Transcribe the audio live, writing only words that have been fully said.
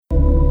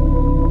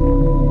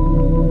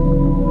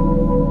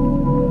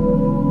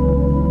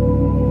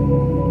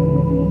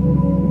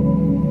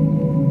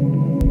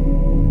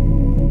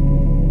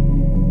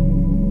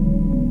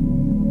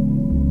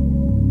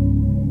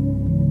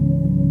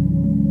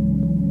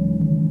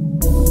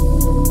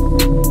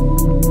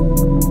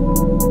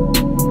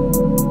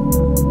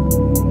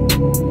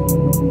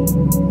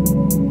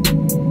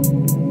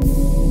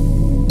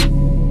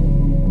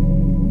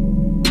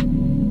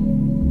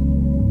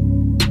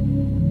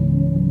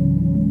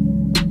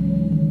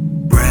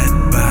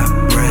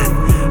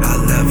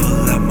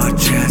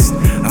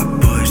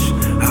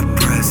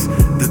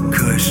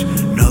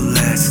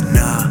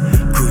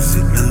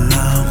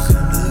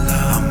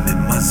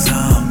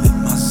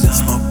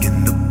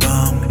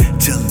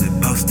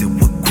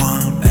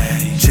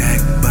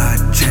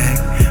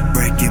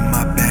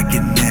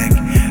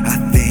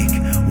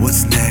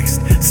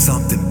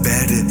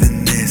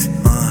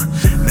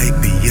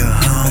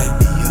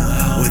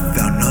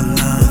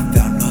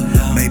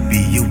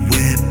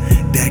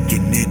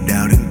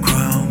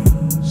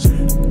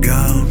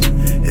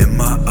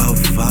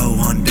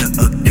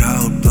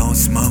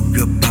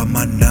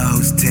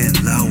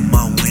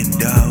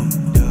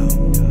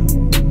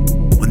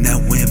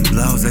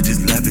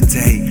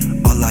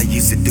I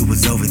used to do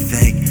was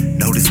overthink.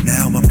 Notice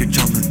now I'm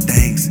controlling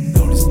things.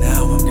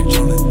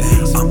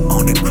 I'm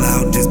on a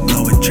cloud just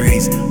blowing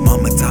trees.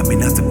 Mama taught me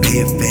not to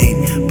be a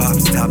fiend.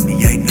 Pops taught me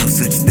ain't no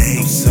such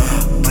thing.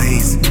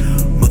 Please,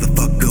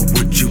 motherfucker,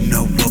 what you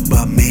know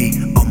about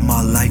me? All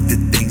my life the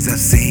things I've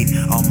seen.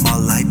 All my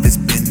life it's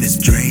been this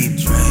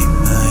dream.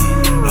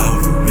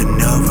 Over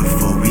and over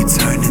for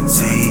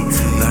eternity.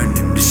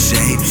 Learning to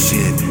shape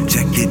shit.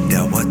 Check it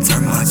out, I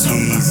turn my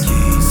keys.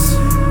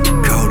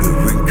 Colder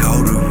and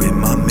colder in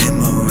my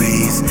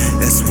memories.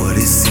 That's what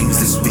it seems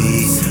to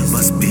be.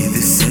 Must be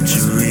the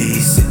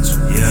centuries.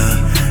 Yeah,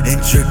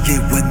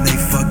 intricate when they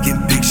fucking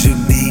picture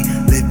me.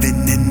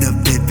 Living in a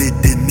vivid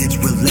image,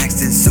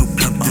 relaxing so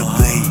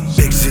comfortably.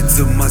 Picture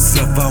to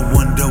myself, I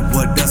wonder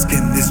what else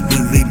can this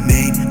really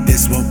mean.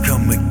 This won't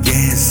come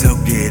again, so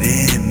get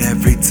in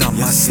every time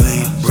I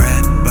sleep.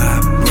 Breath by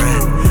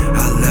breath,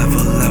 I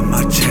level up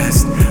my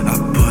chest. I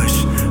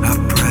push, I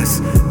press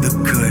the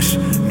cush,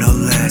 no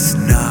less,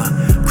 nah.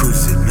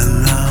 Cruising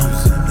alone,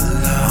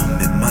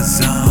 I'm in my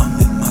zone.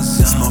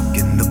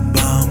 Smoking the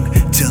bong,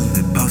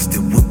 chillin'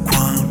 posted with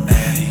Quan.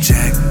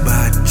 Check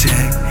by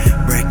check,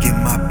 breaking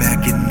my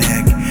back and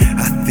neck.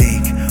 I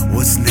think,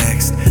 what's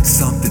next?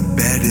 Something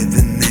better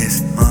than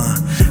this,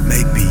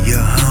 maybe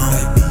a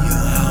home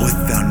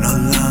without no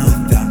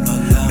loan.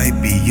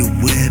 Maybe a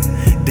whip,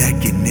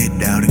 decking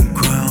it out in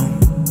chrome.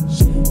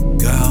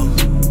 Go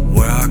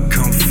where I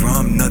come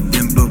from,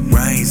 nothing but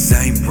rain.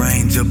 Same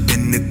range up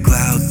in the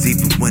clouds,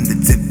 even when the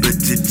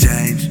temperature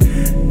change.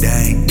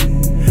 Dang,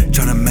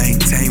 tryna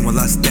maintain while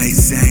I stay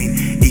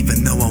sane.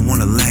 Even though I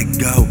wanna let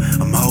go,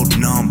 I'm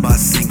holding on by a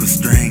single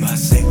string. And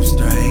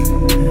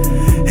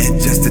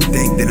just to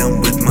think that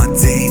I'm with my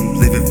team,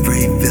 living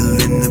free,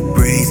 feeling the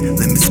breeze.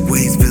 Let me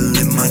squeeze,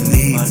 feeling my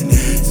needs.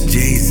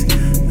 Jeez,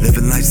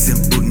 living life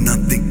simple,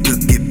 nothing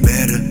could get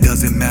better.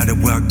 Doesn't matter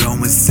where I go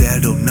and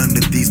settle. None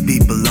of these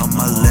people on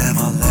my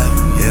level.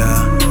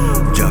 Yeah,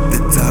 drop the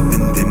top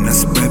and then I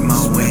spread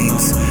my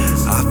wings.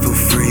 I feel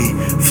free,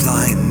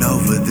 flying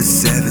over the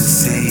 7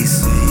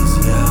 seas.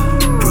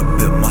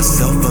 Prepare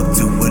myself up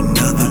to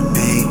another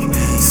peak.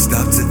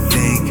 Stop to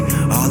think,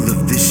 all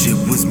of this shit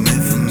was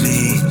meant for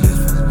me.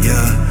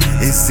 Yeah,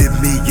 it's hit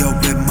me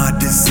over my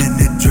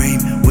descendant dream.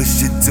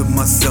 Wishing to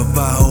myself,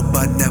 I hope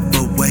I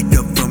never wake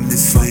up from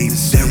this sleep.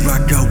 There I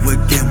go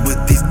again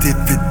with these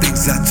different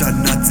things. I try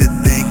not to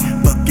think,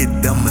 fuck it,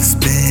 I'ma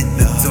spin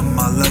until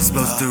my life's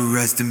supposed to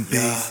rest in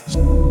peace.